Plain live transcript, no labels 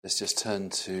Let's just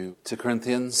turn to 2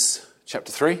 Corinthians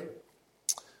chapter 3,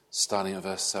 starting at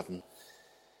verse 7.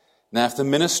 Now if the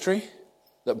ministry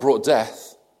that brought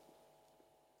death,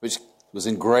 which was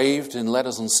engraved in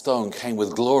letters on stone, came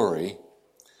with glory,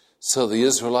 so the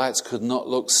Israelites could not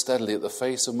look steadily at the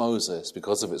face of Moses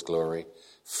because of its glory,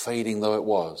 fading though it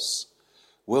was,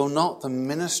 will not the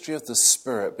ministry of the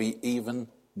Spirit be even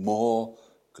more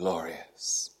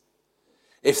glorious?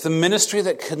 If the ministry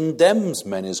that condemns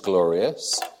men is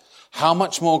glorious, how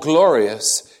much more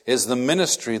glorious is the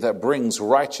ministry that brings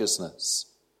righteousness?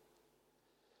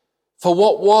 For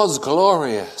what was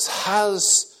glorious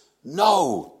has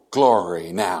no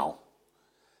glory now,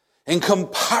 in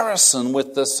comparison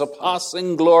with the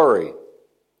surpassing glory.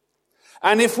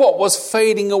 And if what was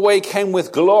fading away came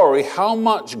with glory, how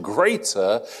much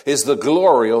greater is the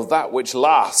glory of that which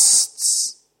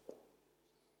lasts?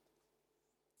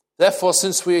 Therefore,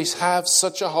 since we have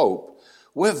such a hope,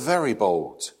 we're very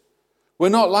bold. We're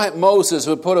not like Moses,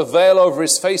 who put a veil over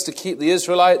his face to keep the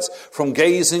Israelites from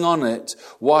gazing on it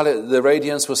while the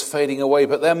radiance was fading away,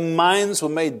 but their minds were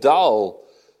made dull.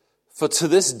 For to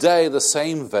this day the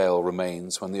same veil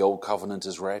remains when the old covenant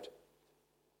is read.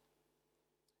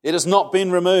 It has not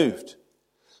been removed,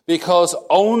 because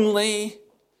only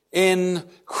in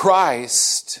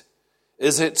Christ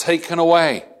is it taken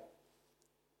away.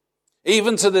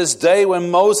 Even to this day, when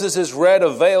Moses is read,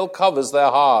 a veil covers their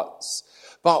hearts.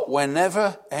 But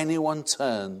whenever anyone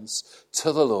turns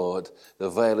to the Lord,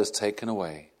 the veil is taken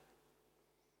away.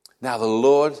 Now the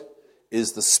Lord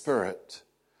is the Spirit,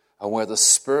 and where the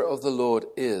Spirit of the Lord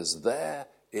is, there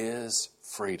is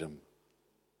freedom.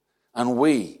 And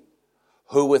we,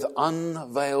 who with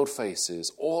unveiled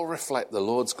faces all reflect the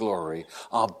Lord's glory,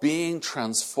 are being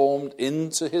transformed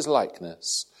into his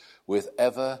likeness with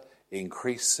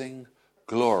ever-increasing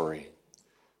glory,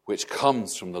 which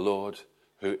comes from the Lord,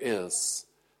 who is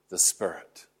the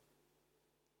Spirit.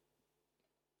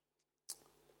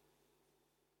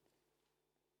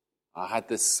 I had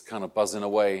this kind of buzzing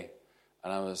away,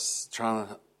 and I was trying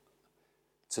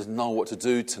to know what to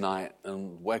do tonight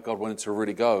and where God wanted to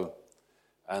really go.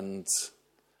 And,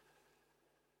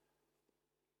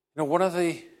 one of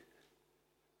the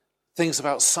things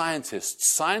about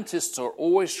scientists are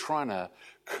always trying to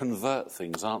convert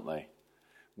things, aren't they?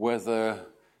 Whether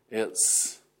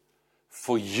it's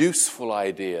for useful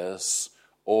ideas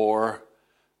or,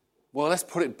 well, let's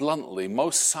put it bluntly,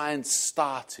 most science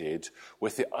started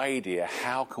with the idea,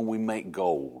 how can we make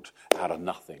gold out of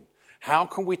nothing? How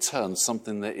can we turn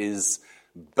something that is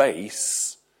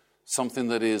base, something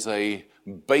that is a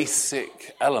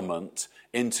basic element,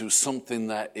 into something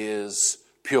that is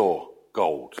pure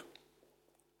gold?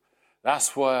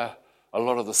 That's where a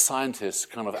lot of the scientists'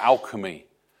 kind of alchemy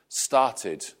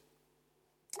started.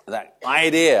 That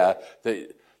idea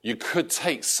that you could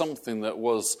take something that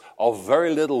was of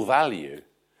very little value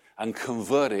and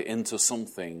convert it into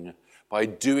something by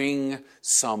doing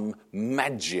some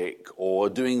magic or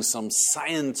doing some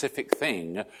scientific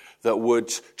thing that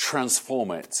would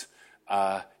transform it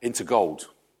into gold.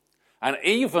 And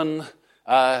even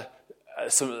the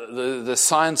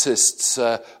scientists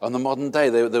on the modern day,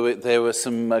 there were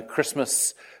some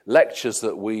Christmas lectures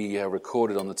that we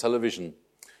recorded on the television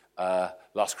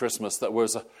last Christmas that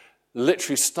was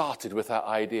literally started with that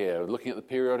idea, looking at the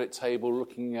periodic table,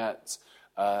 looking at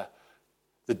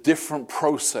the different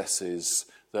processes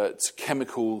that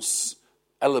chemicals,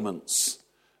 elements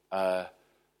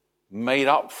made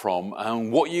up from,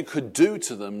 and what you could do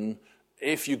to them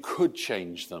if you could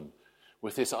change them.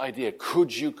 With this idea,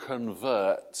 could you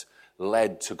convert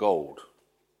lead to gold?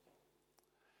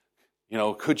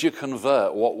 Could you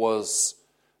convert what was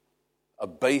a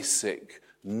basic,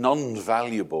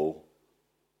 non-valuable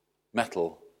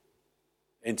metal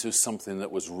into something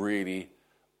that was really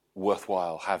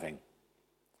worthwhile having?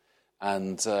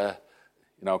 And,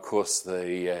 of course,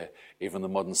 even the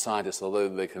modern scientists, although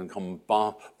they can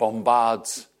bombard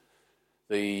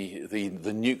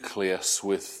the nucleus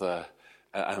with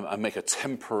and make a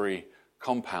temporary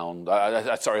compound,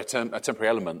 a temporary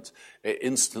element, it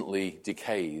instantly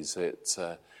decays.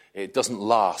 It doesn't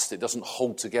last. It doesn't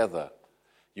hold together.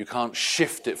 You can't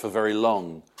shift it for very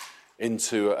long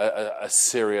into a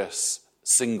serious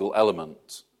single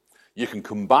element. You can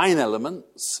combine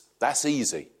elements. That's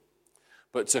easy.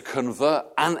 But to convert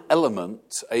an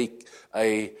element,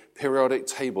 a periodic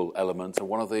table element, and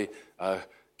one of the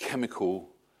chemical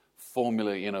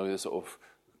formula, sort of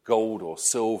gold or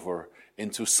silver,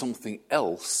 into something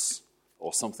else,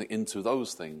 or something into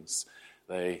those things,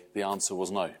 the answer was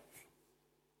no.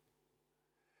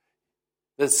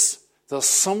 There's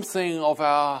something of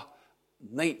our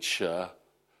nature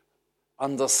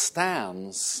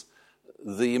understands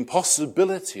the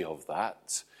impossibility of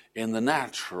that in the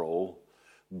natural,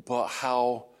 but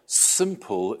how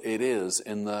simple it is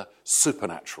in the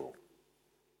supernatural.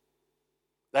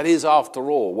 That is,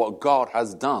 after all, what God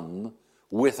has done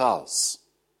with us.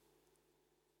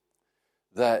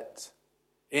 That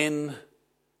in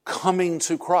coming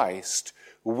to Christ,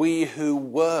 we who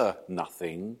were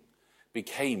nothing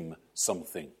became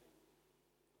something.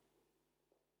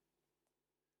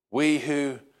 We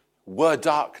who were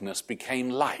darkness became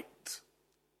light.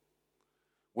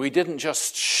 We didn't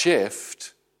just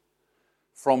shift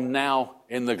from now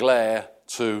in the glare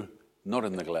to not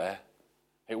in the glare.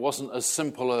 It wasn't as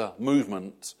simple a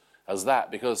movement as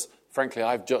that, because, frankly,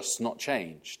 I've just not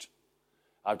changed.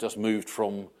 I've just moved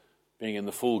from being in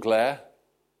the full glare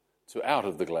to out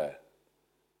of the glare.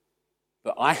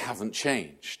 But I haven't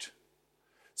changed.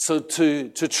 So to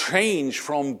change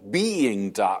from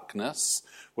being darkness,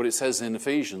 what it says in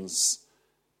Ephesians,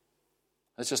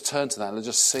 let's just turn to that. Let's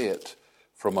just see it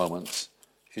for a moment.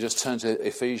 If you just turn to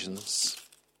Ephesians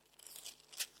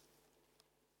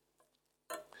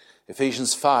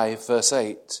 5, verse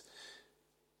 8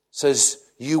 says,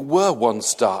 "You were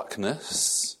once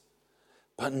darkness,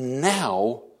 but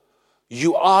now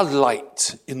you are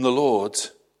light in the Lord,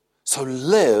 so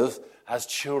live as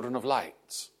children of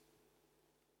light.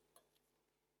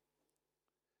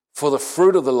 For the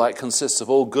fruit of the light consists of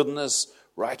all goodness,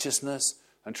 righteousness,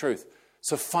 and truth."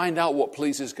 So find out what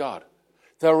pleases God.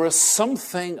 There is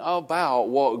something about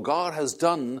what God has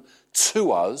done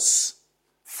to us,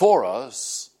 for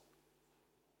us,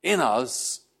 in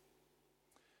us,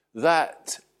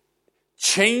 that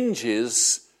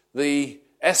changes the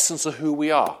essence of who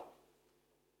we are.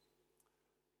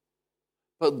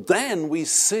 But then we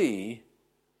see,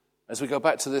 as we go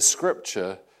back to this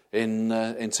scripture in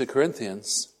 2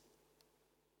 Corinthians,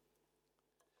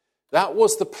 that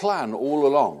was the plan all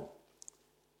along.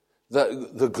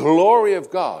 That the glory of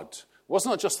God was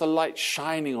not just the light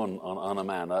shining on a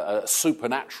man, a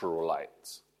supernatural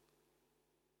light.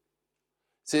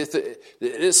 See,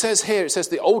 it says here, it says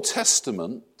the Old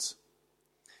Testament,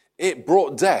 it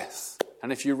brought death.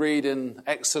 And if you read in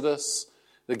Exodus,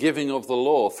 the giving of the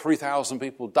law, 3,000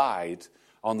 people died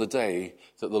on the day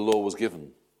that the law was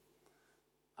given.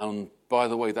 And by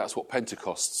the way, that's what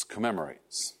Pentecost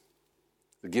commemorates,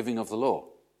 the giving of the law.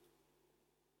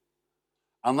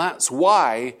 And that's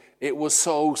why it was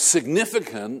so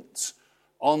significant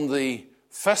on the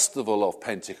festival of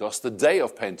Pentecost, the day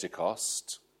of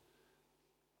Pentecost,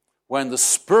 when the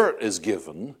Spirit is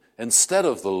given instead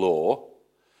of the law.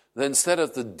 Then instead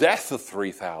of the death of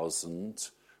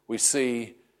 3,000, we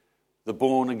see the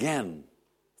born again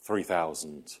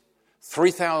 3,000.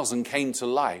 3,000 came to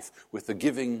life with the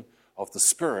giving of the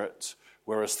Spirit,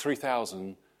 whereas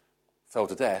 3,000 fell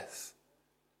to death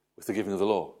with the giving of the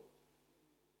law.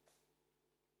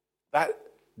 That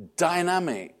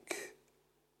dynamic,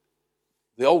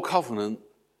 the old covenant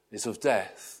is of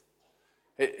death.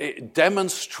 It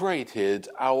demonstrated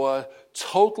our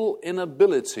total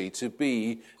inability to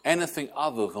be anything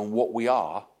other than what we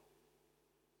are,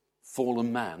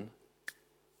 fallen man,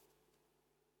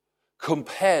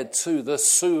 compared to the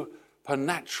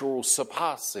supernatural,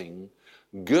 surpassing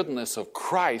goodness of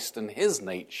Christ and his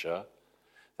nature,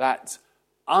 that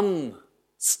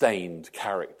unstained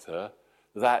character,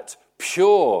 that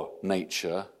pure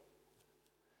nature,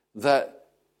 that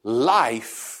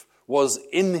life was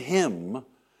in him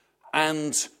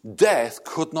and death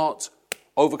could not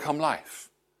overcome life.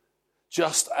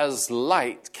 Just as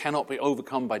light cannot be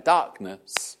overcome by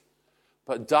darkness,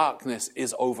 but darkness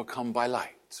is overcome by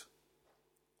light.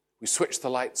 We switch the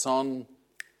lights on,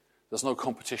 there's no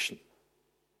competition.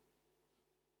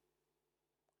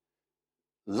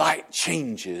 Light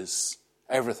changes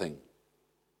everything.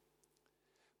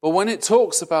 But when it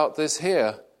talks about this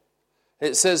here,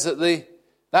 it says that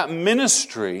that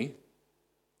ministry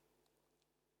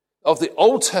of the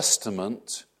Old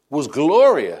Testament was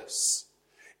glorious.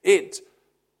 It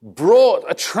brought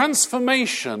a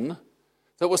transformation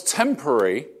that was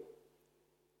temporary,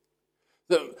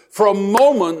 that for a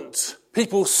moment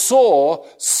people saw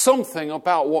something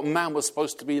about what man was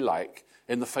supposed to be like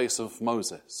in the face of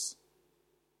Moses.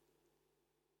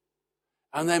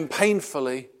 And then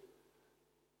painfully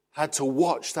had to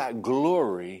watch that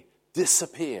glory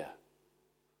disappear,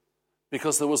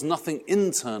 because there was nothing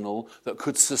internal that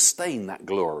could sustain that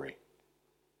glory.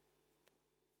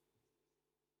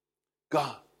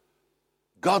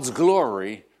 God's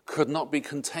glory could not be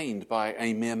contained by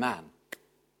a mere man.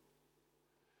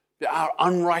 Our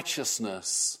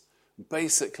unrighteousness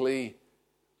basically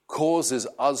causes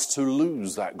us to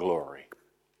lose that glory.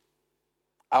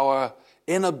 Our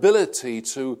inability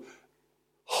to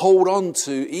hold on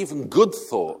to even good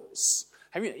thoughts.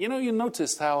 Have you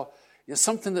noticed how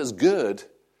something that's good,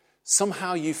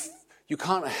 somehow you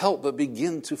can't help but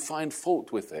begin to find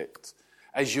fault with it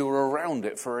as you're around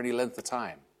it for any length of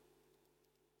time?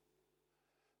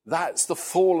 That's the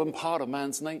fallen part of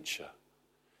man's nature.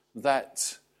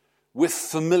 That with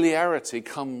familiarity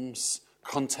comes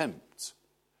contempt.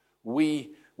 We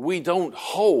don't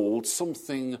hold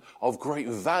something of great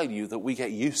value that we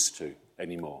get used to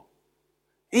anymore.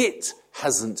 It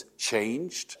hasn't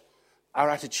changed. Our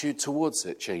attitude towards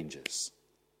it changes.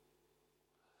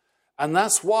 And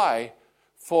that's why,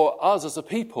 for us as a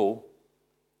people,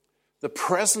 the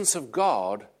presence of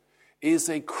God is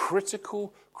a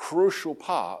critical, crucial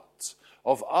part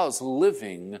of us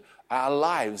living our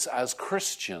lives as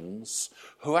Christians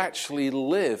who actually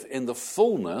live in the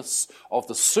fullness of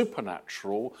the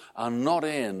supernatural and not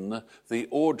in the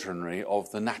ordinary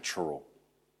of the natural.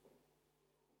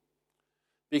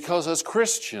 Because as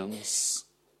Christians,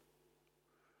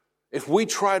 if we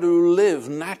try to live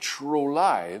natural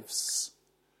lives,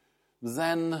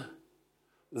 then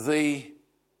the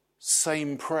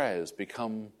same prayers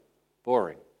become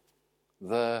boring.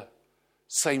 The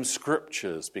same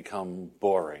scriptures become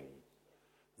boring.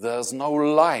 There's no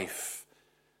life.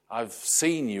 I've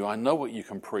seen you. I know what you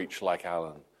can preach like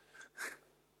Alan.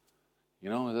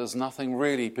 There's nothing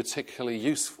really particularly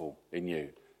useful in you.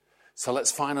 So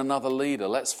let's find another leader.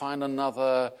 Let's find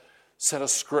another set of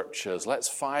scriptures. Let's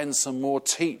find some more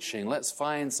teaching. Let's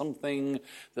find something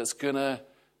that's going to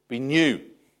be new.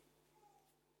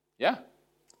 Yeah?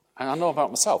 And I know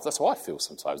about myself. That's how I feel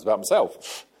sometimes about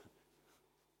myself.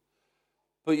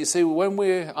 But you see, when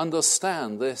we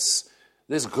understand this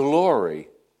glory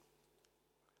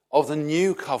of the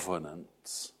new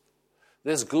covenant,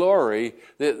 this glory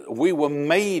that we were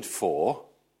made for,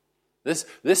 this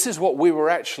is what we were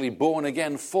actually born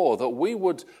again for, that we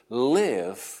would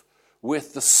live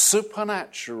with the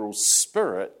supernatural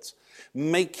Spirit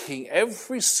making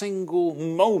every single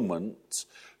moment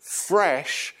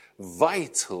fresh,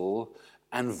 vital,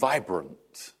 and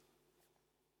vibrant.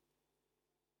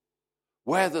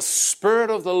 Where the Spirit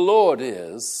of the Lord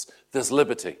is, there's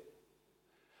liberty.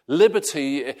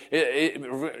 Liberty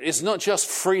is not just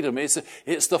freedom,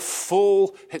 it's the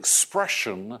full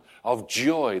expression of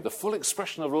joy, the full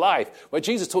expression of life, where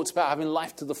Jesus talks about having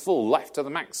life to the full, life to the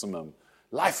maximum,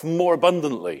 life more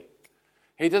abundantly.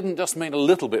 He didn't just mean a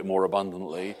little bit more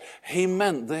abundantly, he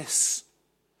meant this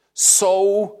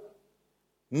so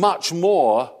much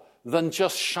more than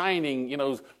just shining,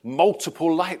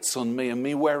 multiple lights on me and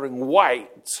me wearing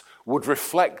white would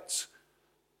reflect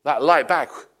that light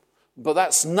back. But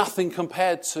that's nothing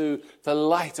compared to the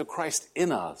light of Christ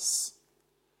in us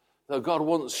that God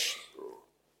wants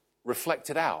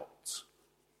reflected out.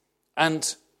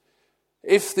 And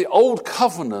if the old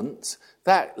covenant,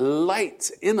 that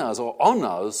light in us or on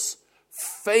us,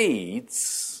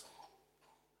 fades,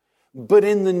 but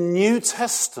in the New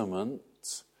Testament,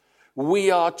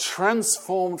 we are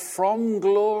transformed from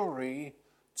glory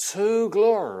to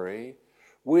glory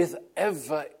with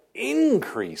ever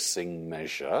increasing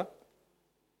measure,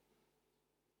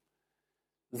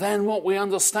 then what we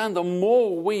understand, the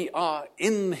more we are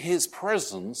in his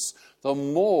presence, the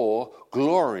more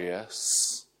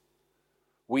glorious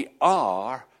we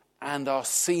are and are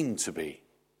seen to be.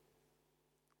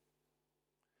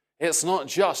 It's not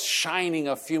just shining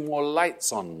a few more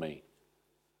lights on me,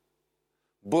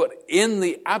 but in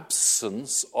the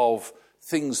absence of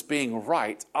things being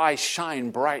right, I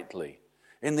shine brightly.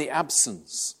 In the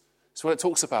absence. That's what it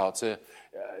talks about, the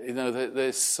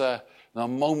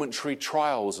momentary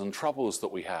trials and troubles that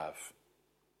we have.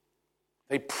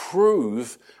 They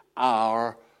prove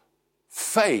our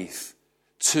faith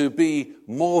to be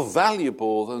more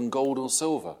valuable than gold or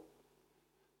silver.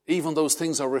 Even those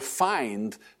things are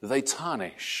refined, they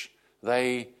tarnish.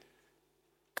 They're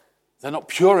not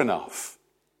pure enough.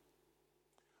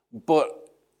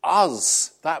 But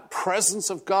us, that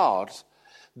presence of God,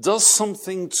 does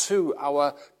something to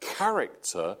our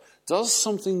character, does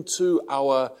something to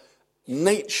our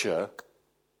nature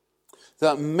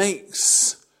that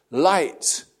makes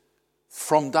light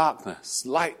from darkness,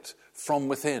 light from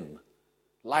within,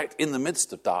 light in the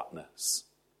midst of darkness.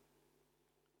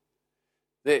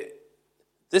 This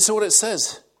is what it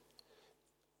says.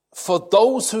 For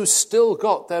those who still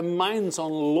got their minds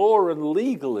on law and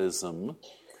legalism,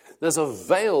 there's a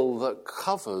veil that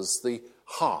covers the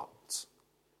heart.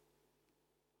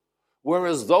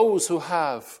 Whereas those who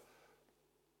have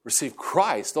received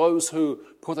Christ, those who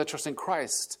put their trust in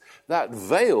Christ, that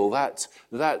veil, that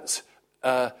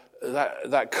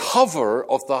cover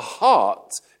of the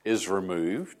heart is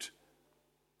removed,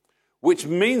 which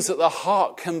means that the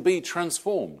heart can be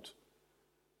transformed.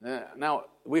 Now,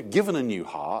 we're given a new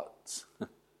heart,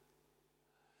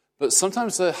 but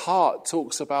sometimes the heart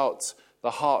talks about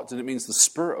the heart, and it means the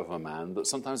spirit of a man, but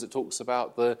sometimes it talks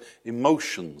about the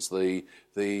emotions, the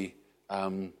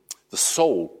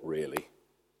soul, really.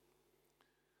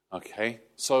 Okay,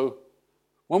 so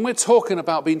when we're talking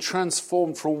about being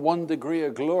transformed from one degree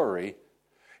of glory,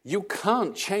 you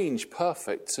can't change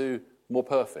perfect to more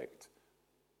perfect.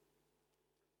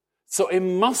 So it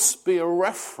must be a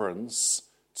reference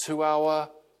to our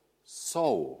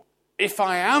soul. If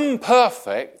I am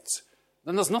perfect,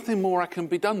 then there's nothing more I can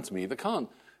be done to me.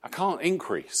 I can't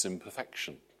increase in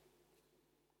perfection.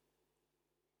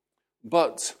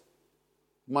 But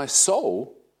my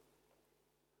soul,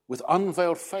 with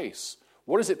unveiled face,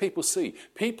 what is it people see?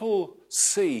 People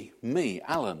see me,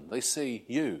 Alan. They see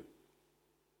you.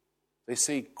 They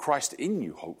see Christ in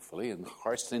you, hopefully, and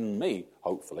Christ in me,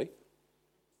 hopefully.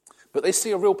 But they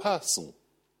see a real person.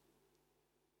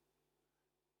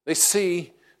 They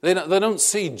don't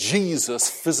see Jesus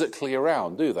physically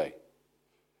around, do they?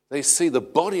 They see the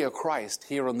body of Christ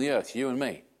here on the earth, you and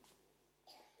me.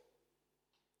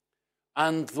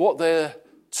 And what they're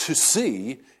to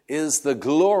see is the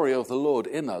glory of the Lord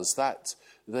in us, that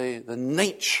the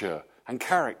nature and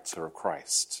character of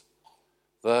Christ,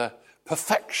 the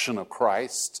perfection of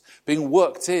Christ being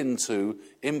worked into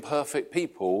imperfect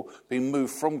people, being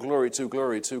moved from glory to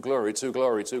glory to glory to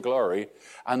glory to glory,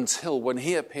 until when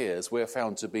he appears, we're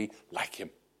found to be like him.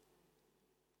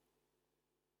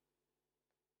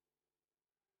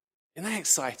 Isn't that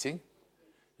exciting?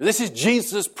 This is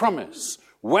Jesus' promise.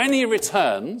 When he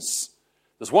returns,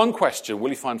 there's one question: will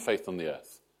he find faith on the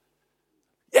earth?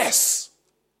 Yes!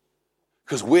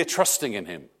 Because we're trusting in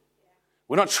him.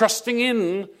 We're not trusting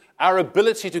in our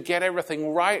ability to get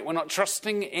everything right. We're not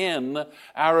trusting in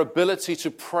our ability to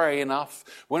pray enough.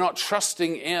 We're not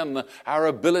trusting in our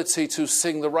ability to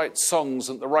sing the right songs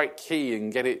at the right key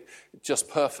and get it just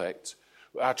perfect.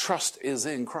 Our trust is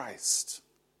in Christ.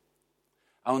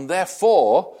 And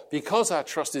therefore, because our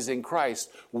trust is in Christ,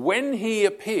 when he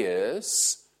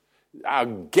appears, our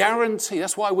guarantee,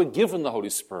 that's why we're given the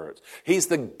Holy Spirit. He's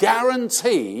the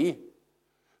guarantee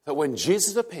that when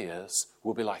Jesus appears,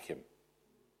 we'll be like him.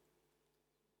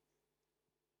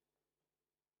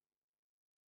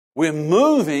 We're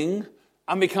moving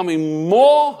and becoming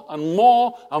more and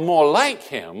more and more like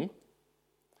him.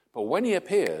 But when he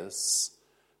appears,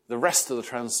 the rest of the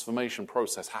transformation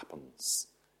process happens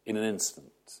in an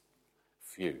instant.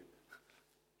 Phew.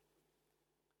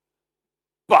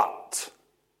 But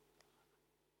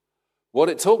what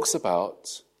it talks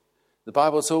about, the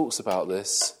Bible talks about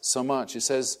this so much. It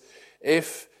says,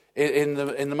 if in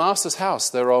the master's house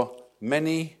there are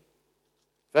many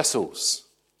vessels,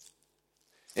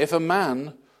 if a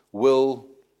man will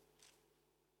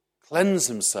cleanse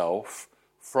himself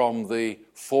from the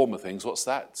former things, what's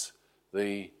that?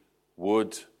 The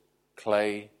wood,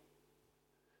 clay,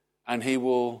 and he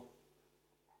will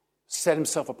set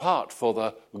himself apart for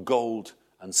the gold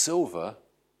and silver,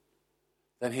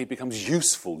 then he becomes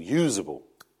useful, usable.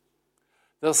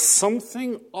 There's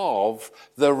something of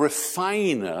the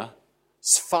refiner's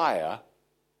fire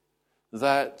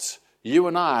that you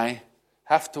and I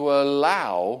have to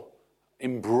allow,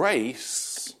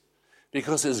 embrace,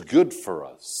 because it's good for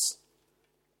us.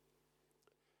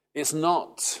 It's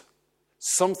not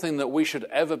something that we should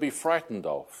ever be frightened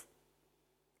of.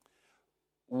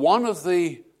 One of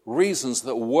the reasons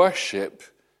that worship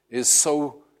is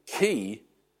so key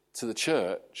to the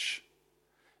church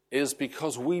is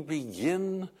because we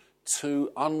begin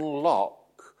to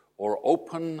unlock or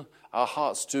open our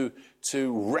hearts to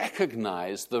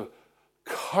recognize the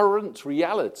current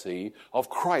reality of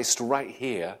Christ right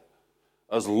here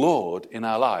as Lord in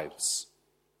our lives.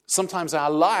 Sometimes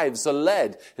our lives are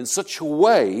led in such a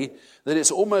way that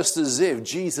it's almost as if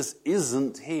Jesus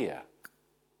isn't here.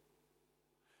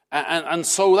 And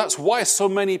so that's why so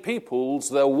many people's,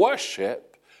 their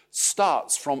worship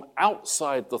starts from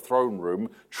outside the throne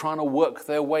room, trying to work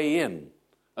their way in.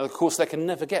 And of course, they can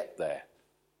never get there.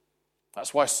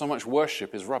 That's why so much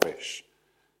worship is rubbish.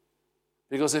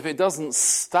 Because if it doesn't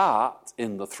start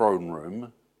in the throne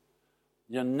room,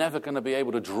 you're never going to be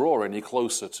able to draw any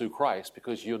closer to Christ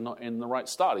because you're not in the right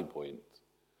starting point.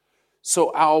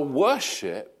 So our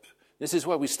worship, this is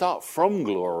where we start from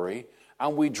glory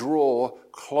and we draw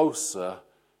closer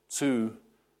to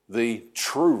the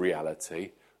true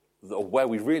reality of where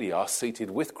we really are seated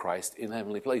with Christ in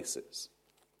heavenly places.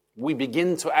 We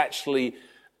begin to actually,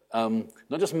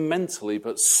 not just mentally,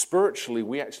 but spiritually,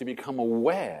 we actually become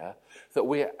aware that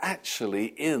we are actually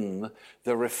in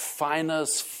the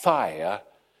refiner's fire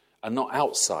and not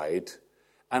outside.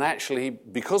 And actually,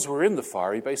 because we're in the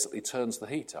fire, he basically turns the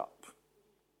heat up.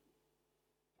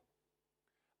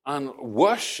 And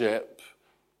worship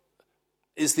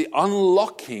is the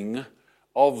unlocking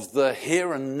of the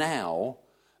here and now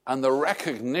and the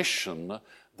recognition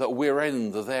that we're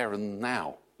in the there and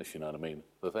now, if you know what I mean,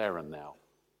 the there and now.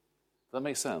 Does that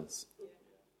make sense?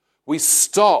 We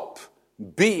stop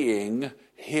being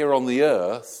here on the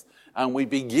earth and we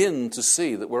begin to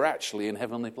see that we're actually in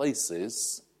heavenly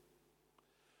places.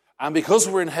 And because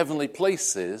we're in heavenly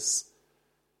places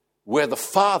where the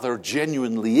Father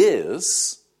genuinely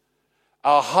is,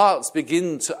 our hearts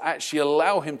begin to actually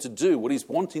allow him to do what he's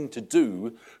wanting to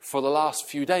do for the last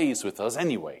few days with us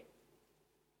anyway.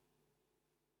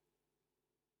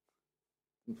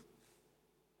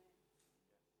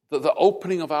 That the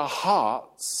opening of our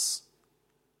hearts,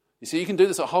 you see, you can do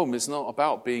this at home. It's not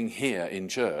about being here in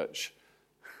church.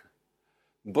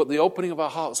 But the opening of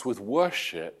our hearts with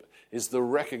worship is the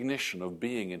recognition of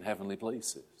being in heavenly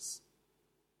places.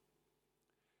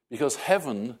 Because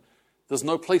heaven, there's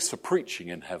no place for preaching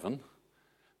in heaven.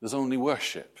 There's only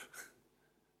worship.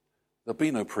 There'll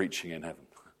be no preaching in heaven.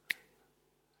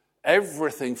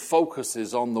 Everything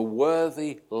focuses on the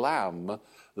worthy Lamb,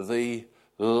 the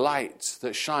light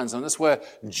that shines. And that's where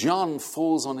John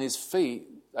falls on his feet,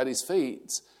 at his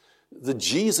feet. The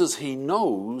Jesus he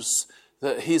knows,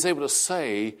 that he's able to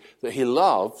say that he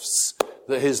loves,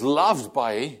 that he's loved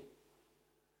by,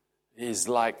 is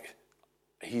like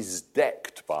he's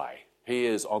decked by. He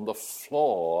is on the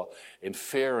floor in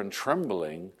fear and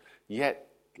trembling, yet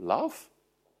love?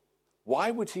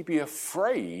 Why would he be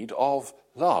afraid of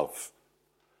love?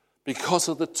 Because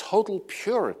of the total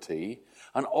purity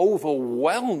and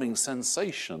overwhelming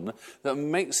sensation that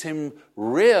makes him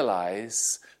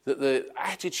realize that the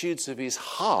attitudes of his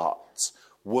heart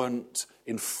weren't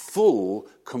in full,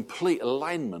 complete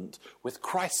alignment with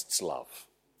Christ's love.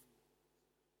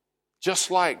 Just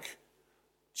like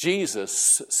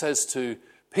Jesus says to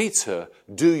Peter,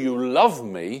 do you love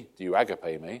me? Do you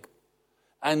agape me?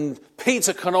 And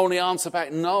Peter can only answer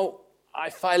back, no, I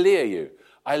philia you.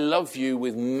 I love you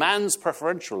with man's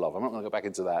preferential love. I'm not going to go back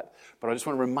into that, but I just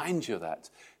want to remind you of that.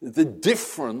 The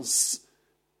difference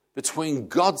between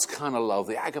God's kind of love,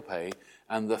 the agape,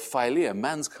 and the philia,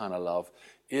 man's kind of love,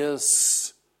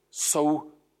 is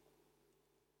so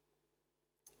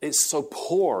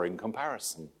poor in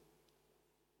comparison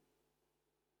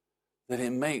that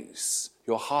it makes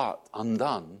your heart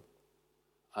undone,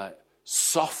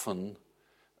 soften.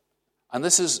 And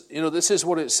this is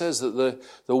what it says, that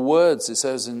the words, it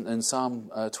says in Psalm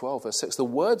 12, verse 6, the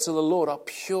words of the Lord are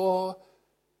pure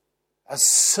as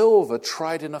silver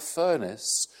tried in a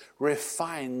furnace,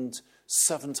 refined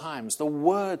 7 times. The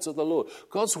words of the Lord.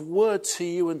 God's word to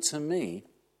you and to me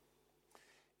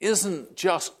isn't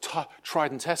just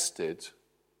tried and tested.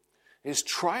 It's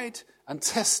tried and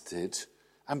tested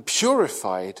and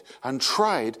purified and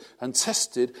tried and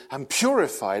tested and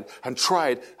purified and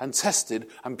tried and tested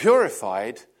and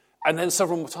purified, and then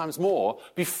several times more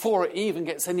before it even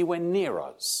gets anywhere near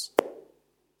us.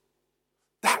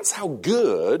 That's how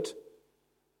good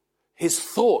his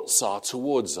thoughts are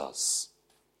towards us.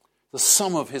 The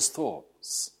sum of his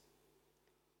thoughts.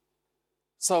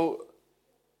 So,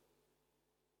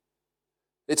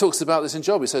 it talks about this in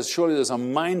Job. It says, surely there's a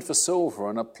mine for silver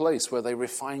and a place where they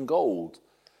refine gold.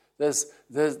 There's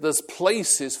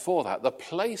places for that. The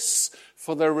place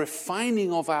for the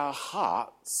refining of our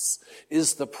hearts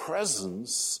is the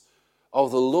presence of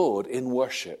the Lord in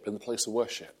worship, in the place of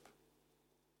worship.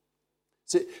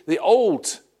 See, the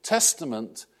Old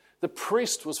Testament, the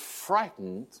priest was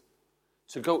frightened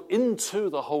to go into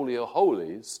the Holy of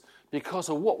Holies because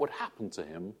of what would happen to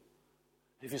him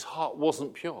if his heart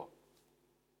wasn't pure.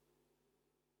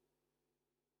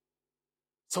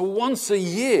 So once a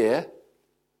year,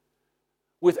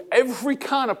 with every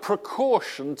kind of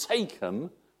precaution taken,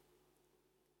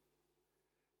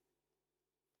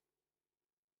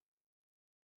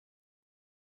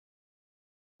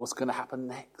 what's going to happen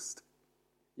next?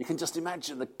 You can just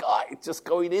imagine the guy just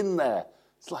going in there.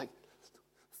 It's like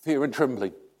fear and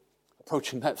trembling,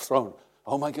 approaching that throne.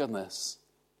 Oh my goodness.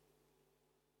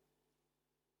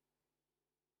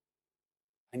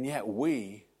 And yet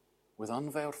we, with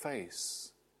unveiled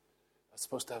face, are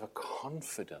supposed to have a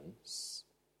confidence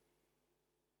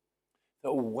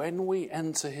that when we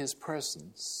enter his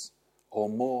presence, or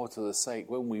more to the sake,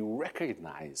 when we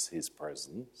recognize his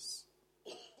presence,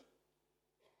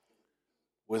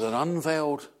 with an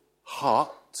unveiled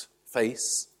heart,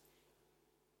 face,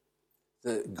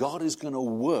 that God is going to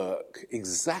work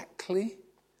exactly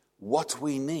what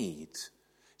we need.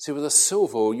 See, with a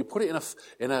silver, you put it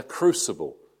in a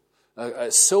crucible.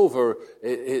 Silver,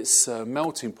 its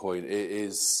melting point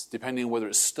is, depending on whether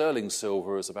it's sterling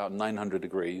silver, is about 900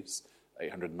 degrees,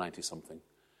 890 something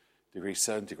degrees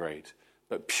centigrade.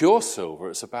 But pure silver,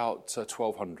 it's about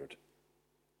 1200.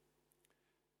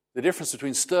 The difference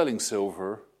between sterling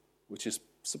silver, which is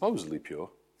supposedly pure,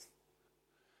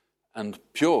 and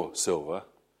pure silver,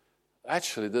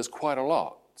 actually there's quite a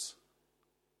lot.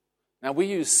 Now, we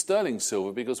use sterling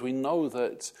silver because we know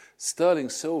that sterling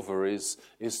silver is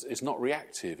not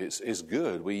reactive. It's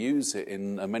good. We use it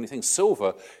in many things.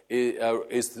 Silver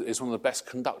is one of the best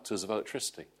conductors of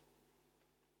electricity.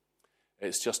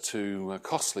 It's just too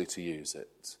costly to use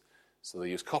it, so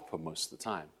they use copper most of the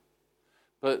time.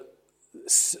 But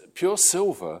pure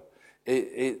silver,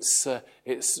 it's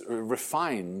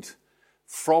refined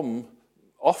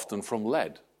often from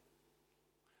lead.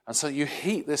 And so you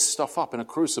heat this stuff up in a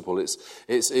crucible.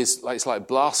 It's like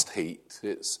blast heat.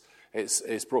 It's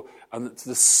brought, and to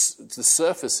the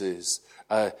surfaces,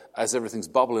 as everything's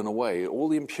bubbling away, all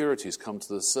the impurities come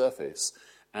to the surface,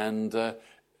 and they're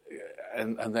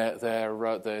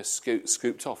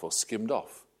scooped off or skimmed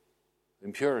off.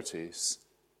 Impurities,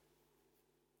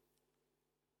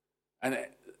 and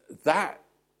that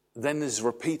then is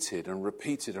repeated and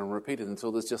repeated and repeated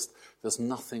until there's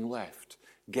nothing left,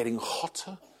 getting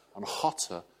hotter and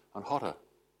hotter and hotter.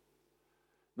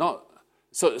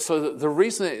 So the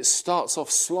reason it starts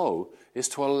off slow is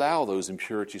to allow those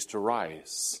impurities to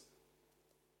rise.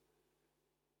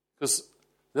 Because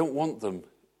they don't want them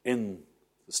in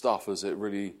the stuff as it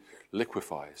really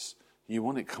liquefies. You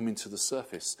want it coming to the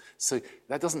surface. So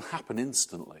that doesn't happen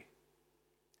instantly.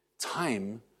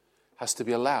 Time has to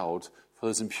be allowed for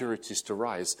those impurities to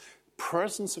rise.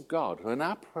 Presence of God.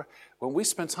 When we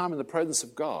spend time in the presence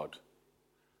of God,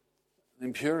 the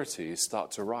impurities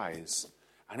start to rise.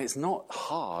 And it's not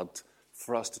hard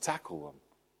for us to tackle them.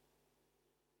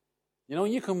 You know,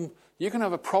 you can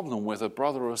have a problem with a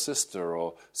brother or sister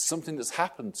or something that's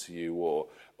happened to you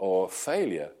or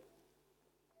failure.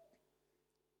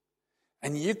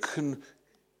 And you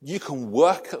can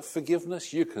work at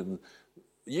forgiveness. You can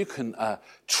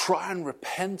try and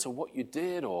repent of what you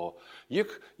did, or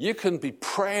you can be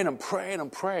praying and praying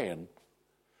and praying.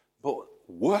 But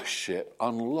worship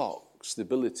unlocks the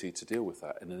ability to deal with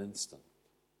that in an instant.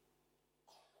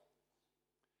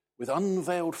 With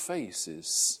unveiled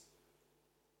faces,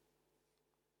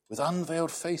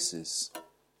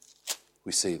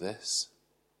 we see this.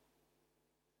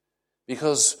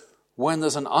 Because when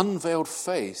there's an unveiled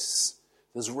face,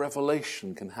 there's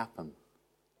revelation can happen.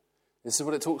 This is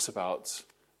what it talks about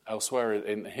elsewhere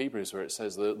in Hebrews, where it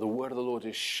says the word of the Lord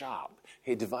is sharp.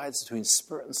 It divides between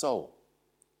spirit and soul.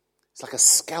 It's like a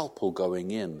scalpel going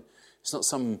in. It's not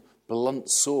some blunt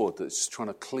sword that's just trying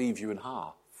to cleave you in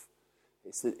half.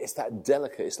 It's that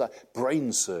delicate, it's like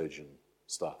brain surgeon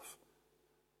stuff.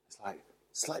 It's like,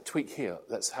 slight tweak here,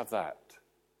 let's have that.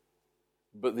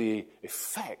 But the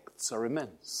effects are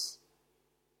immense.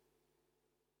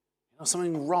 You know,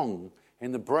 something wrong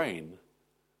in the brain,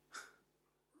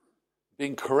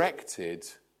 being corrected,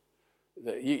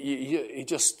 that he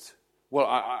just... Well,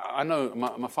 I know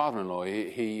my father-in-law,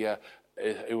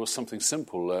 it was something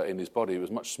simple in his body. It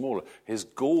was much smaller. His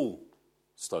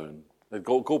gallstone, the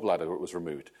gallbladder was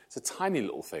removed. It's a tiny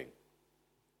little thing.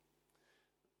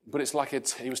 But it's like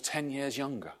he was 10 years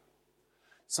younger.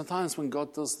 Sometimes when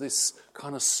God does this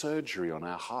kind of surgery on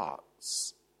our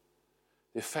hearts,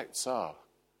 the effects are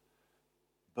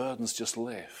burdens just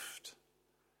lift.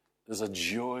 There's a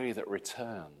joy that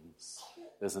returns.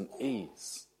 There's an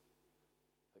ease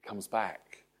that comes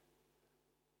back.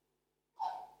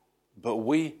 But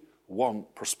we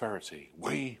want prosperity.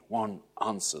 We want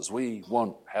answers. We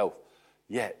want health.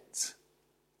 Yet,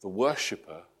 the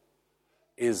worshipper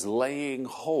is laying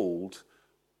hold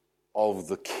of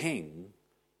the king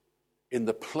in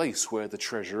the place where the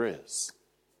treasure is.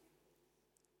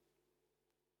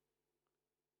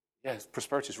 Yes,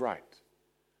 prosperity is right.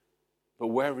 But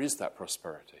where is that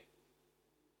prosperity?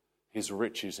 His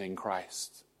riches in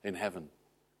Christ, in heaven.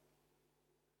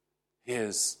 He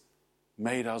has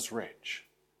made us rich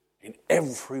in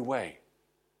every way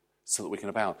so that we can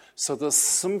abound. So there's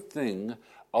something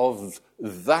of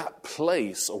that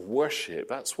place of worship.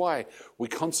 That's why we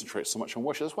concentrate so much on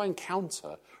worship. That's why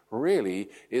Encounter really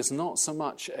is not so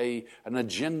much an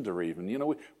agenda even. You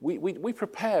know, we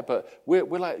prepare, but we're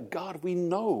like, God, we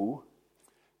know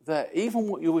that even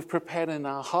what we've prepared in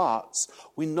our hearts,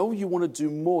 we know you want to do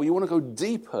more. You want to go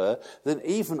deeper than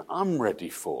even I'm ready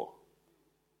for.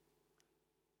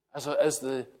 As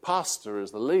the pastor,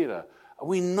 as the leader,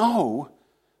 we know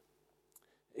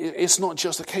It's not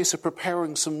just a case of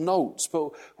preparing some notes,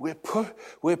 but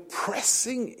we're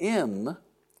pressing in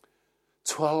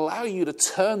to allow you to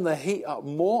turn the heat up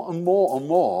more and more and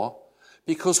more,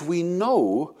 because we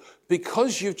know,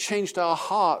 because you've changed our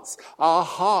hearts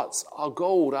are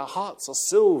gold, our hearts are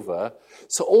silver,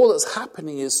 so all that's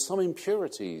happening is some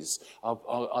impurities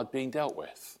are being dealt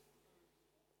with.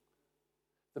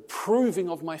 The proving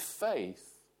of my faith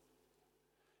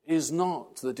is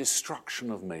not the destruction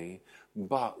of me,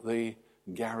 but the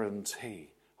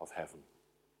guarantee of heaven.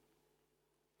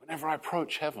 Whenever I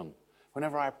approach heaven,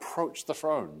 whenever I approach the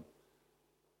throne,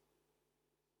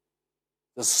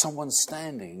 there's someone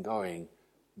standing going,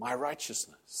 my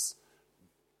righteousness,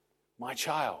 my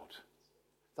child,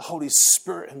 the Holy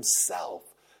Spirit himself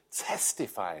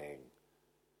testifying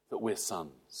that we're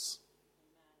sons.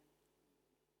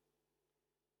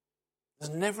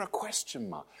 There's never a question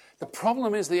mark. The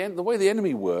problem is the way the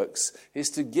enemy works is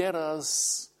to get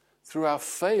us, through our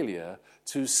failure,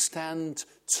 to stand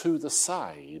to the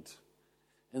side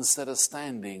instead of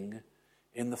standing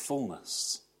in the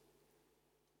fullness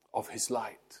of his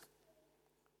light.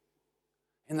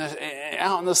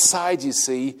 Out on the side, you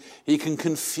see, he can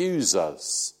confuse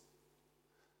us.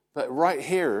 But right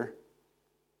here,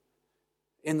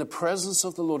 in the presence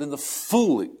of the Lord, in the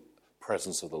full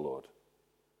presence of the Lord,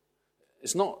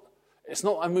 it's not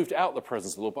I moved out the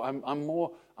presence of the Lord, but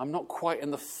I'm not quite in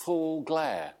the full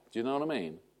glare. Do you know what I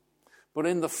mean? But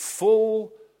in the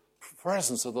full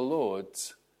presence of the Lord,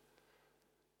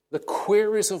 the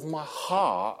queries of my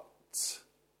heart,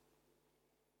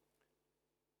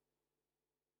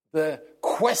 the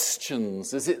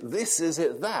questions, is it this, is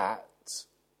it that?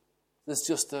 There's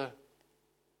just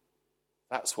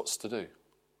that's what's to do.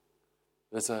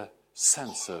 There's a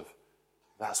sense of,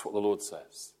 that's what the Lord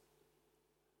says.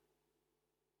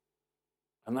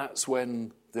 And that's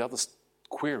when the other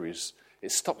queries,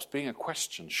 it stops being a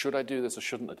question. Should I do this or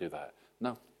shouldn't I do that?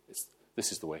 No,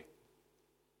 this is the way.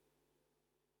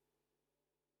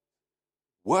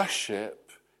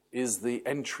 Worship is the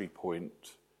entry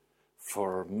point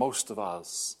for most of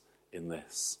us in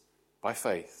this. By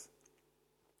faith,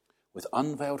 with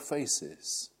unveiled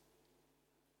faces,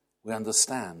 we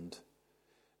understand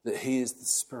that he is the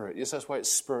Spirit. Yes, that's why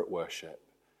it's spirit worship.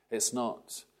 It's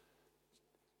not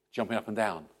jumping up and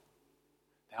down.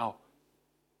 Now,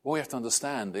 what we have to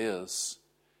understand is,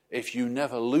 if you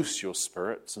never loose your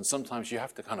spirits, and sometimes you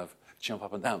have to kind of jump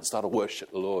up and down and start to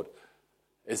worship the Lord,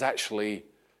 is actually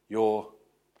you're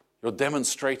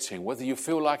demonstrating, whether you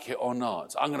feel like it or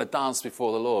not, I'm going to dance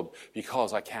before the Lord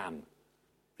because I can,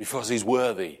 because he's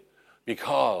worthy,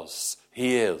 because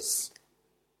he is.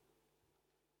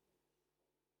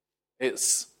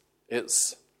 It's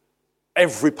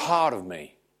every part of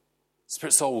me,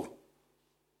 spirit, soul,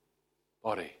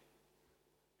 body,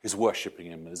 is worshipping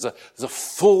him. There's a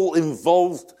full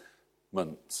involvement.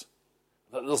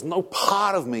 There's no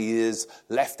part of me is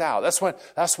left out.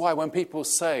 That's why when people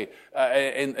say,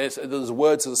 the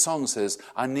words of the song says,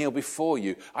 I kneel before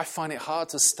you, I find it hard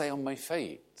to stay on my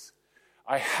feet.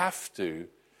 I have to.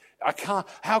 I can't.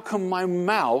 How can my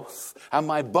mouth and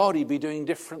my body be doing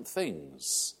different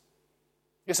things?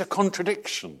 It's a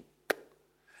contradiction.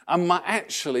 And my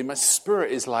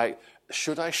spirit is like,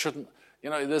 should I, shouldn't?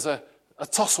 There's a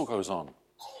tussle goes on.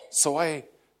 So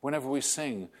whenever we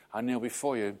sing, I kneel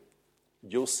before you,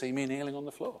 you'll see me kneeling on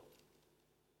the floor.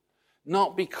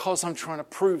 Not because I'm trying to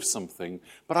prove something,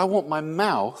 but I want my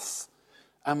mouth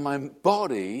and my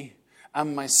body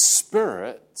and my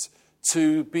spirit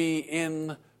to be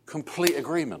in complete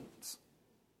agreement.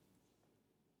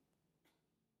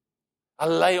 I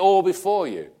lay all before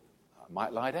you. I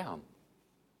might lie down.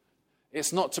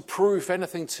 It's not to prove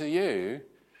anything to you,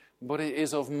 but it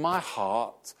is of my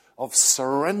heart of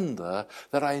surrender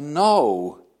that I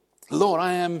know, Lord,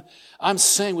 I'm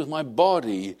saying with my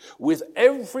body, with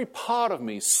every part of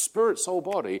me, spirit, soul,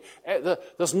 body,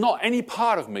 there's not any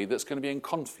part of me that's going to be in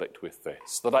conflict with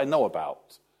this that I know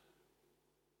about.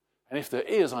 And if there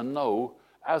is, I know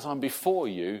as I'm before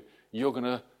you, you're going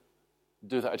to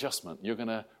do that adjustment. You're going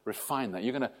to refine that.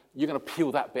 You're going to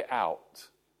peel that bit out.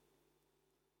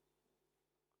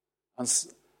 And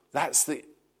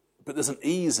but there's an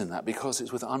ease in that because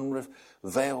it's with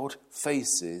unveiled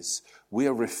faces.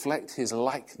 We'll reflect his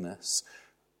likeness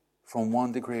from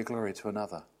one degree of glory to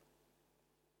another.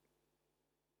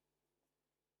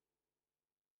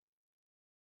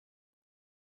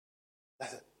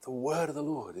 The word of the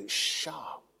Lord is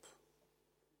sharp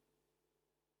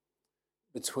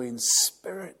between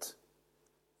spirit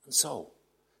and soul.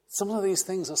 Some of these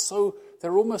things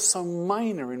they're almost so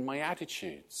minor in my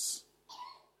attitudes,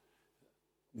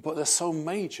 but they're so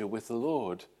major with the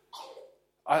Lord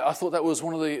I thought that was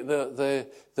one of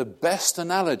the best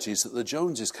analogies that the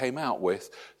Joneses came out with,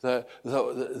 that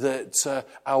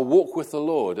our walk with the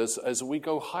Lord, as we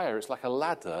go higher, it's like a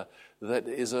ladder that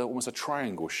is almost a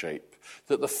triangle shape,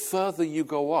 that the further you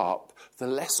go up, the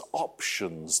less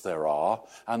options there are,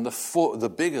 and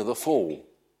the bigger the fall.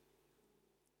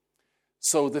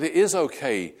 So that it is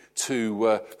okay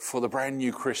for the brand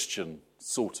new Christian,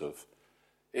 sort of,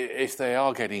 if they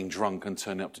are getting drunk and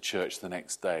turning up to church the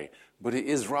next day. But it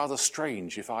is rather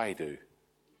strange if I do.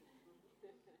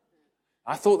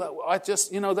 I thought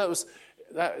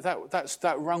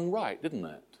that rung right, didn't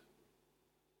it?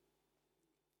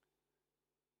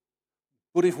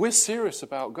 But if we're serious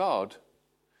about God,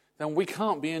 then we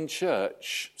can't be in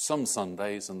church some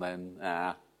Sundays and then,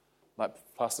 like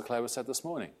Pastor Claire said this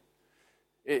morning.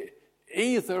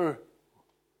 Either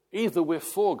we're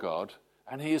for God,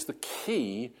 and He is the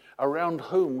key around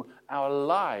whom our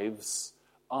lives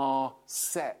are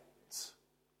set,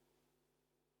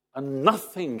 and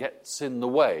nothing gets in the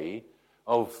way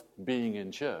of being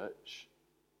in church,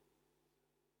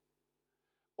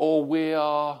 or we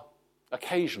are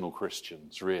occasional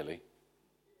Christians, really,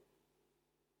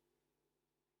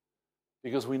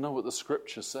 because we know what the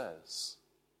Scripture says.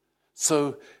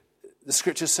 So the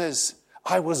Scripture says,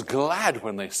 I was glad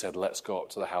when they said, let's go up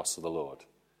to the house of the Lord.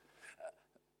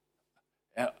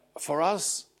 For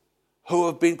us, who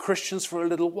have been Christians for a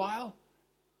little while,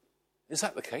 is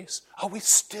that the case? Are we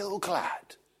still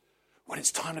glad when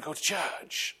it's time to go to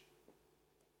church?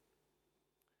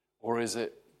 Or is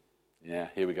it, here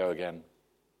we go again?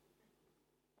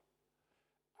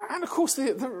 And of course,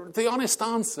 the honest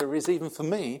answer is, even for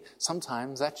me,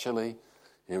 sometimes actually,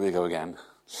 here we go again.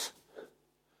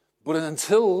 But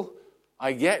until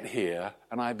I get here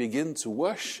and I begin to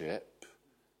worship,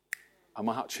 and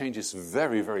my heart changes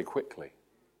very, very quickly.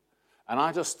 And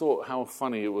I just thought how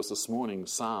funny it was this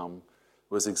morning's psalm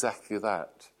was exactly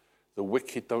that. The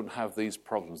wicked don't have these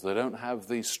problems. They don't have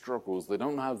these struggles. They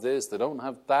don't have this. They don't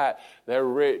have that. They're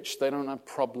rich. They don't have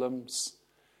problems.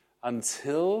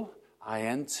 Until I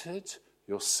entered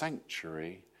your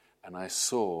sanctuary and I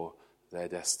saw their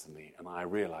destiny. And I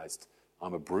realized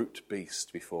I'm a brute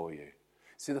beast before you.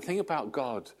 See, the thing about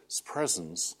God's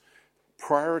presence,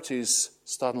 priorities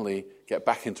suddenly get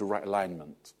back into right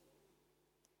alignment.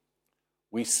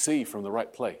 We see from the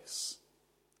right place.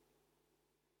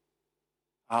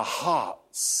 Our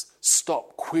hearts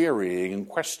stop querying and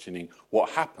questioning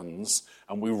what happens,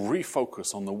 and we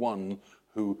refocus on the one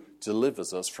who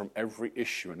delivers us from every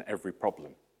issue and every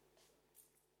problem.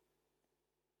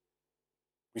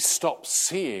 We stop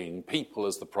seeing people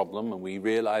as the problem, and we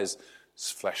realize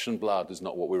flesh and blood is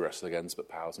not what we wrestle against, but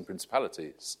powers and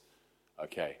principalities.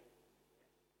 Okay.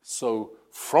 So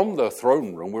from the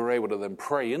throne room, we're able to then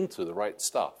pray into the right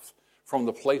stuff from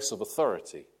the place of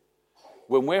authority.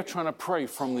 When we're trying to pray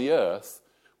from the earth,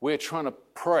 we're trying to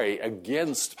pray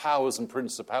against powers and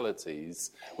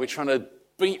principalities. We're trying to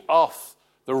beat off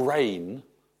the rain,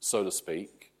 so to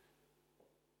speak.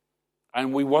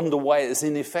 And we wonder why it's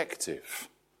ineffective.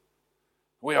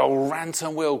 We'll rant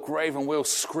and we'll grave and we'll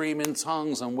scream in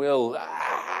tongues and we'll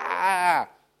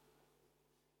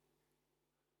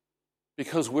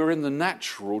because we're in the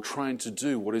natural trying to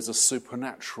do what is a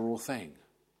supernatural thing.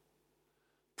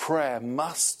 Prayer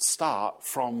must start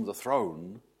from the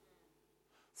throne,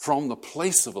 from the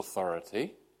place of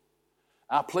authority.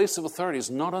 Our place of authority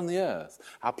is not on the earth.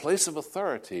 Our place of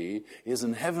authority is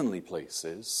in heavenly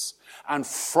places. And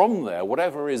from there,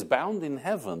 whatever is bound in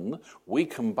heaven, we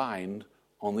can bind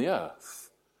on the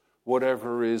earth.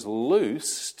 Whatever is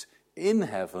loosed in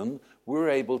heaven, we're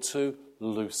able to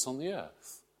loose on the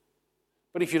earth.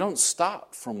 But if you don't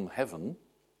start from heaven,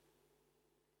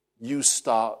 you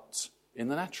start in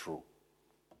the natural,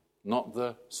 not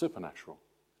the supernatural.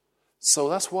 So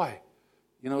that's why,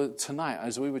 tonight,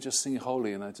 as we were just singing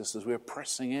Holy, and as we were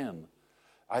pressing in,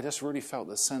 I just really felt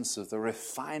the sense of the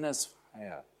refiner's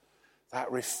fire,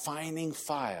 that refining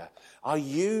fire. Are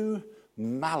you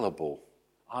malleable?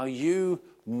 Are you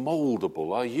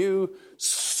moldable? Are you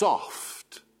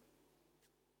soft?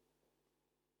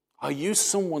 Are you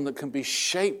someone that can be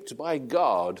shaped by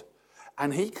God,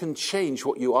 and He can change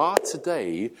what you are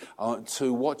today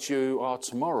to what you are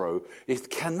tomorrow?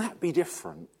 Can that be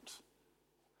different?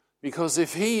 Because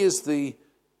if He is the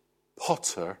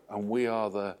potter and we are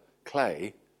the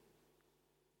clay,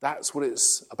 that's what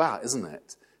it's about, isn't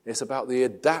it? It's about the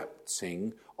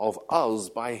adapting of us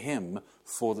by Him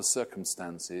for the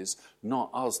circumstances, not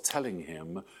us telling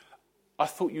Him, I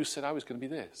thought you said I was going to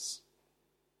be this.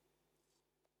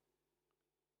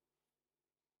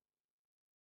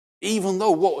 Even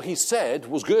though what He said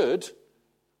was good,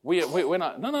 We're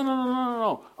not,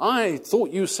 no. I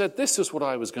thought you said this is what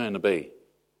I was going to be.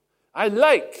 I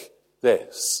like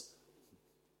this.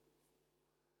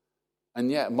 And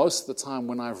yet, most of the time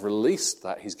when I've released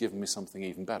that, he's given me something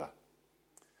even better.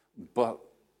 But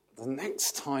the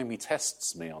next time he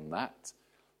tests me on that,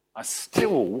 I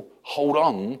still hold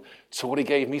on to what he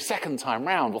gave me second time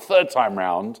round or third time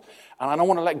round, and I don't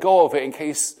want to let go of it in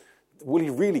case, will he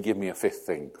really give me a fifth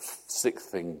thing, sixth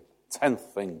thing,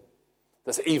 10th thing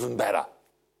that's even better?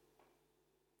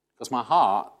 Because my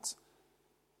heart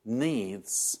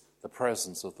needs the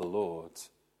presence of the Lord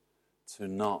to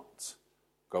not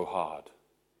go hard.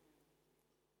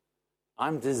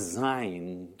 I'm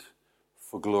designed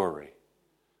for glory.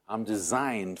 I'm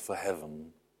designed for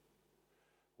heaven.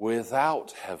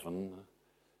 Without heaven,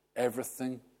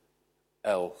 everything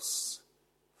else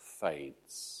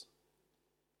fades.